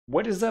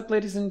What is up,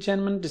 ladies and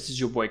gentlemen? This is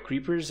your boy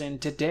Creepers, and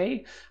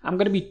today I'm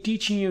gonna be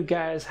teaching you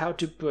guys how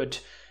to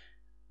put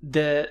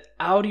the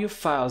audio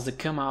files that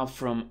come out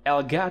from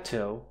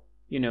ElGato,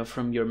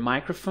 from your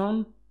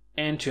microphone,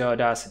 into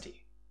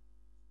Audacity.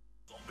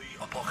 Zombie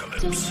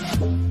apocalypse.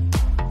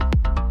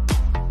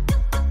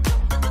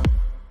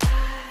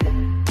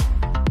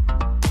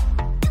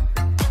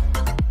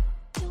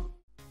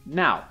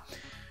 Now,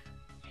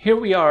 here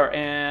we are,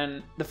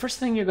 and the first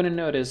thing you're gonna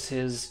notice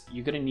is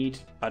you're gonna need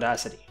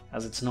Audacity,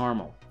 as it's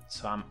normal.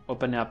 So I'm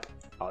opening up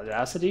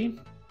Audacity,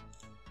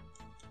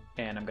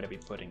 and I'm gonna be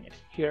putting it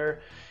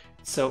here.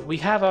 So we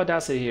have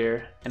Audacity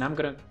here, and I'm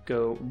gonna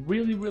go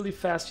really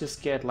fast,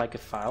 just get like a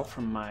file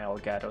from my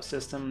ElGato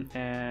system,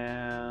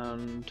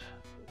 and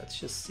let's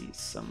just see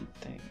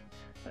something.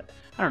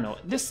 I don't know,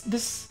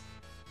 this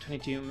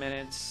 22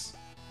 minutes,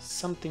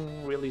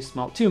 something really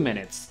small, 2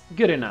 minutes,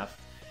 good enough.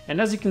 And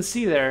as you can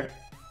see there,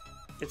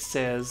 it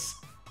says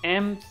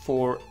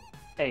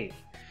M4A.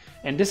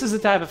 And this is the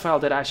type of file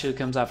that actually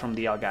comes out from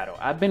the ElGato.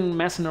 I've been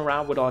messing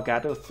around with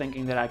ElGato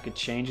thinking that I could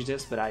change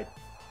this, but I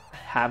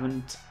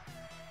haven't.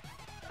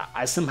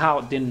 I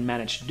somehow didn't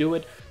manage to do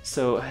it.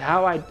 So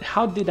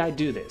how did I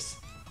do this?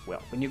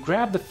 Well, when you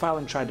grab the file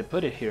and try to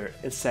put it here,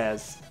 it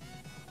says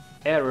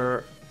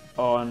error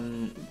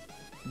on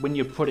when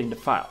you're putting the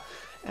file.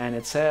 And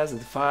it says that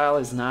the file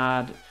is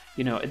not,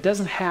 it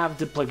doesn't have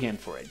the plugin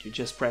for it. You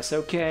just press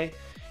OK,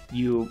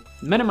 you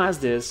minimize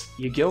this,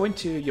 you go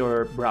into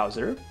your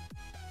browser,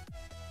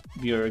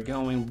 you're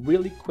going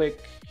really quick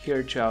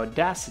here to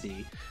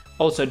Audacity.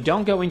 Also,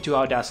 don't go into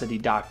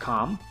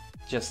audacity.com,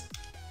 just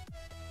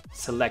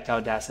select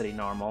Audacity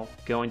normal,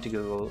 go into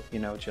Google,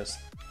 just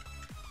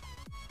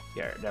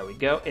here, there we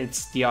go.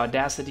 It's the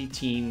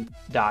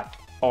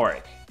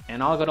audacityteam.org,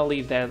 and I'm gonna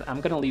leave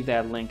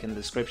that link in the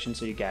description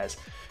so you guys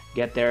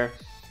get there.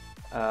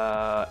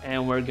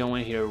 And we're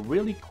going here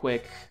really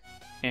quick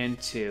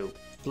into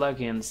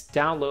plugins,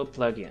 download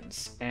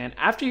plugins, and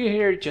after you're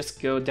here, just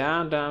go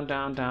down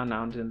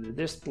to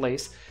this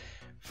place.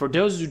 For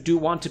those who do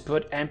want to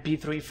put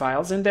MP3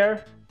 files in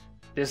there,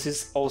 this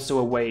is also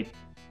a way,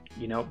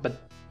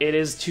 but it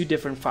is 2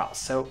 different files.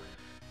 So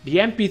the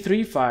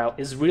MP3 file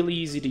is really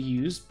easy to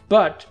use,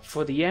 but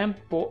for the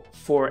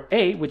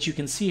M4A, which you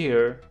can see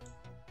here,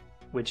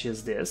 which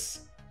is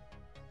this,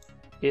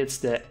 it's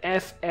the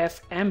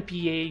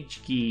FFmpeg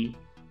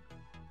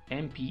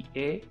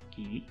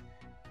FAQ.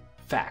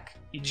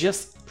 You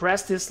just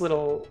press this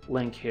little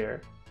link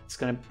here. It's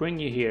gonna bring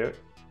you here.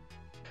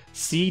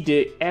 See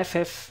the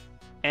FFmpeg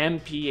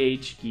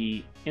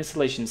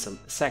installation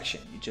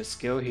section. You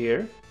just go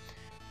here,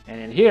 and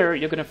in here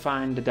you're gonna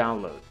find the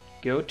download.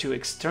 Go to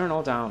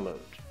external download,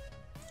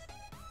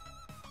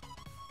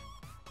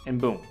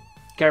 and boom.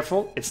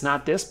 Careful, it's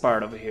not this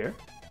part over here.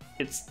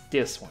 It's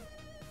this one.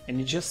 And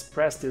you just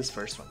press this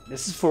first one.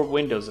 This is for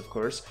Windows, of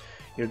course.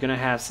 You're gonna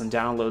have some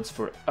downloads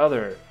for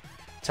other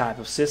type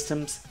of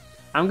systems.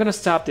 I'm gonna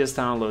stop this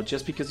download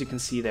just because you can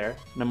see there,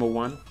 number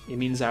 1, it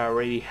means I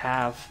already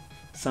have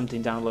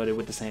something downloaded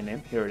with the same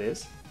name. Here it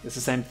is. It's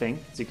the same thing,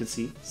 as you can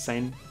see,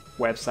 same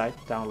website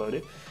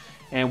downloaded.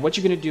 And what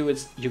you're gonna do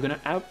is you're gonna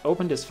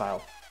open this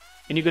file,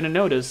 and you're gonna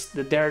notice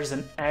that there's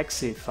an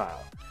exe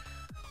file.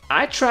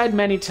 I tried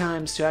many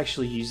times to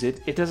actually use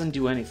it, it doesn't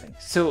do anything.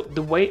 So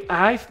the way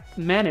I've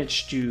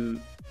managed to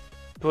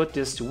put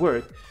this to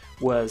work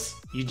was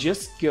you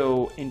just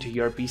go into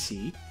your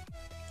PC,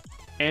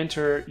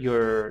 enter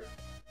your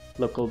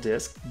local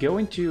disk, go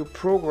into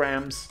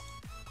Programs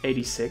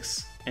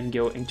 86, and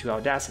go into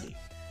Audacity.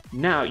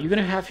 Now you're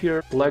gonna have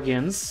here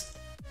plugins.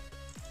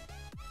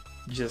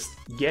 Just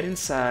get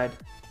inside,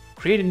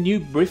 create a new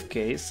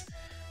briefcase,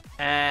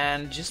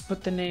 and just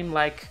put the name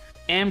like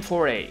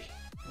M4A.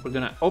 We're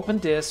gonna open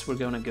this, we're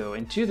gonna go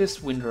into this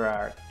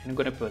WinRAR, and I'm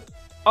gonna put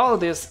all of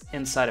this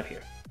inside of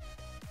here.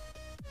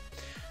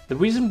 The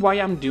reason why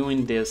I'm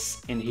doing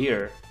this in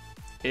here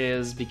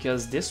is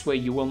because this way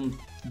you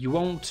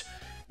won't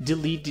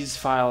delete these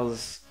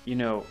files,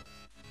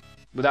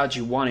 without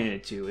you wanting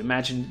it to.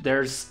 Imagine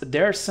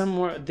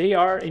they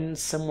are in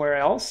somewhere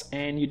else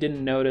and you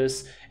didn't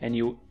notice, and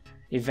you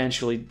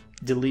eventually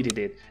deleted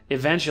it.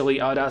 Eventually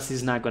Audacity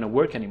is not gonna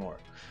work anymore.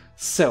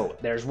 So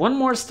there's one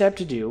more step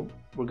to do.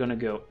 We're gonna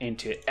go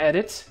into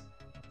Edit,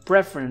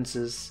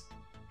 Preferences,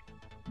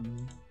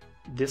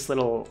 this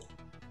little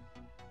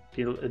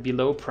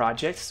below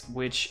Projects,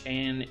 which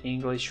in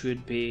English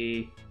would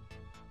be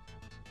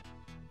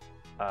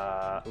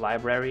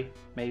Library,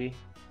 maybe?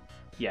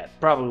 Yeah,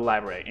 probably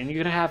Library. And you're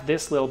gonna have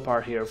this little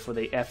part here for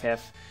the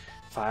FF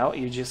file.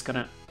 You're just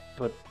gonna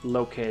put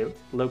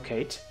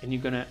locate, and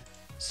you're gonna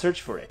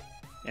search for it.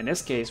 In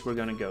this case, we're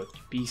gonna go to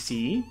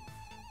PC,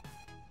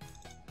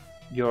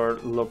 your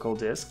local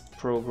disk,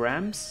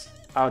 Programs,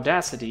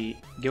 Audacity,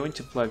 go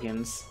into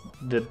Plugins,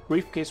 the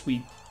briefcase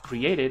we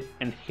created,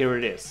 and here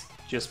it is.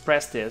 Just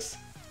press this,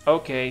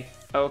 OK,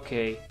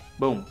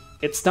 boom,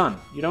 it's done.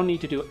 You don't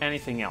need to do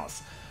anything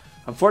else.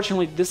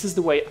 Unfortunately, this is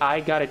the way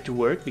I got it to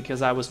work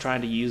because I was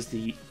trying to use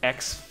the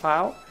X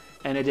file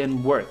and it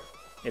didn't work.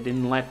 It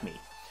didn't let me.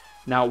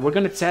 Now we're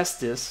gonna test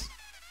this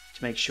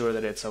to make sure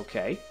that it's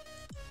okay.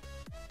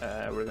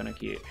 We're gonna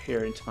get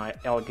here into my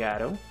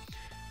ElGato.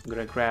 I'm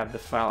gonna grab the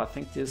file. I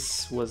think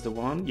this was the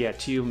one. Yeah,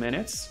 2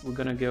 minutes. We're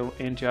gonna go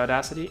into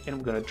Audacity and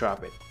we're gonna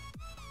drop it.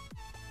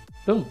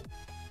 Boom.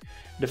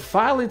 The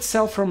file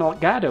itself from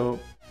ElGato,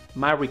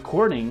 my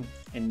recording,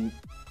 and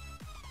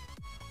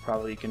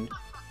probably you can,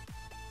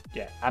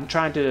 yeah, I'm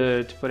trying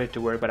to put it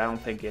to work, but I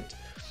don't think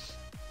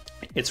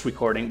it's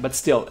recording. But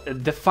still,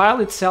 the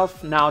file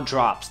itself now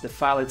drops. The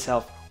file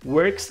itself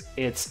works.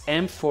 It's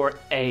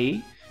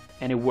M4A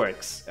and it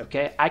works.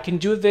 Okay, I can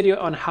do a video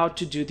on how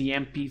to do the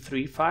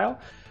MP3 file.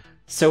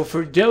 So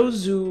for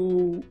those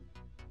who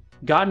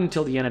got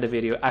until the end of the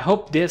video, I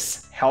hope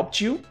this helped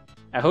you.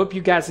 I hope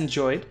you guys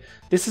enjoyed.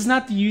 This is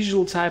not the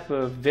usual type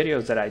of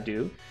videos that I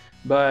do,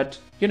 but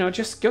you know,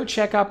 just go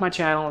check out my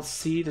channel,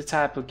 see the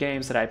type of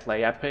games that I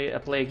play. I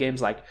play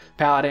games like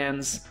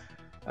Paladins,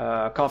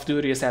 Call of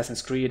Duty,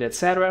 Assassin's Creed,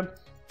 etc.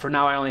 For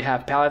now I only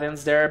have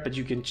Paladins there, but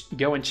you can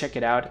go and check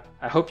it out.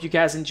 I hope you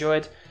guys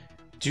enjoyed.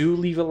 Do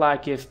leave a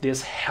like if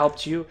this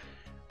helped you.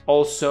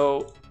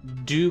 Also,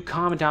 do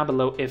comment down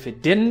below if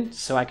it didn't,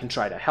 so I can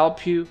try to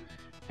help you.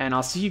 And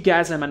I'll see you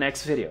guys in my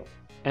next video.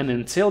 And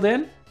until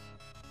then,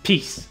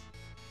 peace.